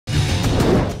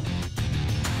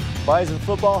Bison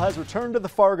football has returned to the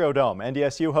Fargo Dome.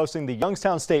 NDSU hosting the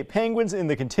Youngstown State Penguins in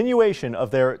the continuation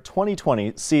of their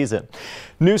 2020 season.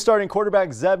 New starting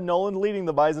quarterback Zeb Noland leading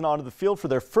the Bison onto the field for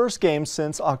their first game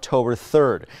since October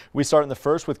 3rd. We start in the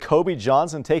first with Kobe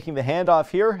Johnson taking the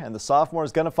handoff here, and the sophomore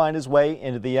is going to find his way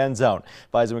into the end zone.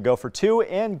 Bison would go for two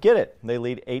and get it. They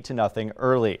lead 8-0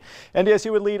 early.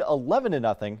 NDSU would lead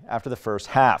 11-0 after the first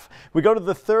half. We go to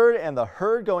the third, and the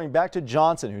herd going back to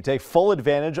Johnson, who take full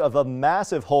advantage of a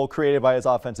massive hole created by his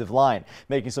offensive line,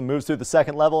 making some moves through the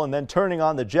second level and then turning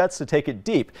on the Jets to take it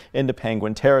deep into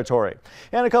Penguin territory.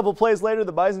 And a couple plays later,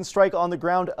 the Bison strike on the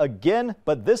ground again,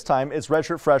 but this time it's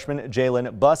redshirt freshman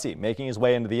Jalen Bussey making his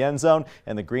way into the end zone,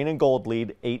 and the green and gold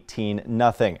lead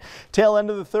 18-0. Tail end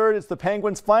of the third, it's the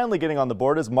Penguins finally getting on the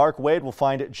board as Mark Wade will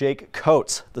find Jake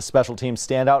Coates. The special teams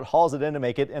standout hauls it in to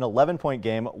make it an 11-point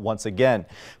game once again.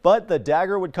 But the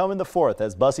dagger would come in the fourth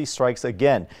as Bussey strikes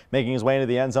again, making his way into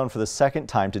the end zone for the second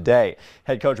time today.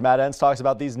 Head coach Matt Entz talks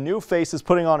about these new faces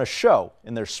putting on a show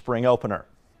in their spring opener.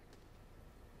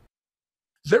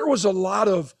 There was a lot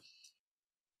of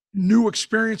new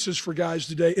experiences for guys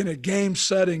today in a game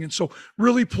setting, and so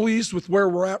really pleased with where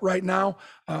we're at right now.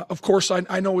 Of course,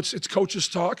 I know it's coaches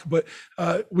talk, but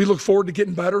we look forward to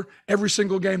getting better every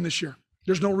single game this year.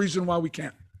 There's no reason why we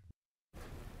can't.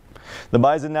 The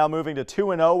Bison now moving to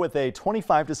 2-0 with a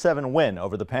 25-7 win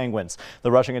over the Penguins.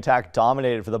 The rushing attack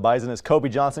dominated for the Bison as Kobe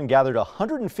Johnson gathered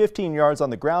 115 yards on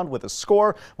the ground with a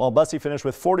score, while Bussey finished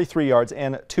with 43 yards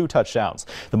and 2 touchdowns.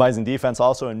 The Bison defense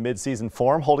also in mid-season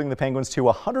form, holding the Penguins to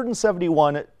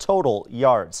 171 total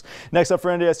yards. Next up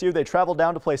for NDSU, they travel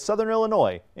down to play Southern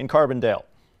Illinois in Carbondale.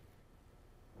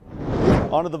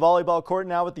 Onto the volleyball court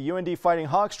now with the UND Fighting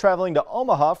Hawks traveling to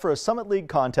Omaha for a Summit League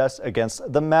contest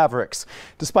against the Mavericks.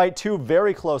 Despite two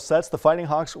very close sets, the Fighting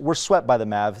Hawks were swept by the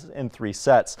Mavs in 3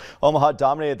 sets. Omaha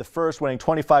dominated the first, winning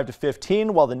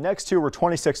 25-15, while the next two were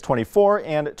 26-24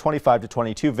 and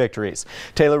 25-22 victories.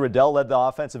 Taylor Riddell led the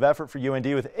offensive effort for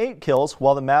UND with 8 kills,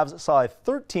 while the Mavs saw a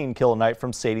 13-kill night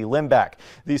from Sadie Limback.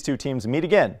 These two teams meet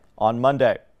again on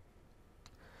Monday.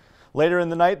 Later in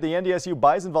the night, the NDSU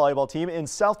Bison volleyball team in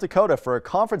South Dakota for a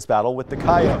conference battle with the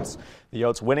Coyotes. The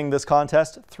Yotes winning this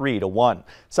contest 3-1.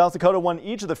 South Dakota won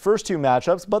each of the first 2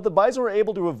 matchups, but the Bison were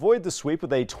able to avoid the sweep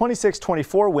with a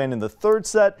 26-24 win in the third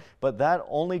set, but that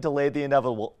only delayed the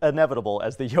inevitable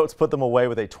as the Yotes put them away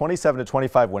with a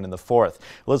 27-25 win in the fourth.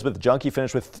 Elizabeth Junkie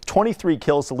finished with 23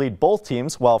 kills to lead both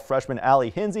teams, while freshman Allie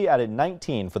Hinsey added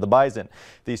 19 for the Bison.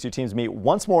 These two teams meet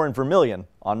once more in Vermillion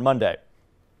on Monday.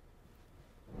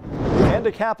 And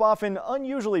to cap off an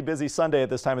unusually busy Sunday at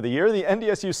this time of the year, the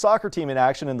NDSU soccer team in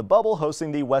action in the bubble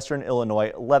hosting the Western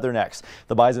Illinois Leathernecks.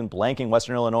 The Bison blanking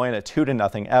Western Illinois in a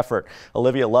 2-0 effort.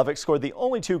 Olivia Lovick scored the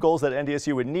only 2 goals that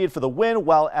NDSU would need for the win,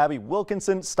 while Abby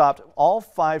Wilkinson stopped all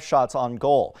 5 shots on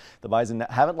goal. The Bison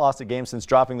haven't lost a game since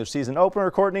dropping their season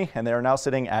opener, Courtney, and they are now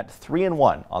sitting at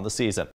 3-1 on the season.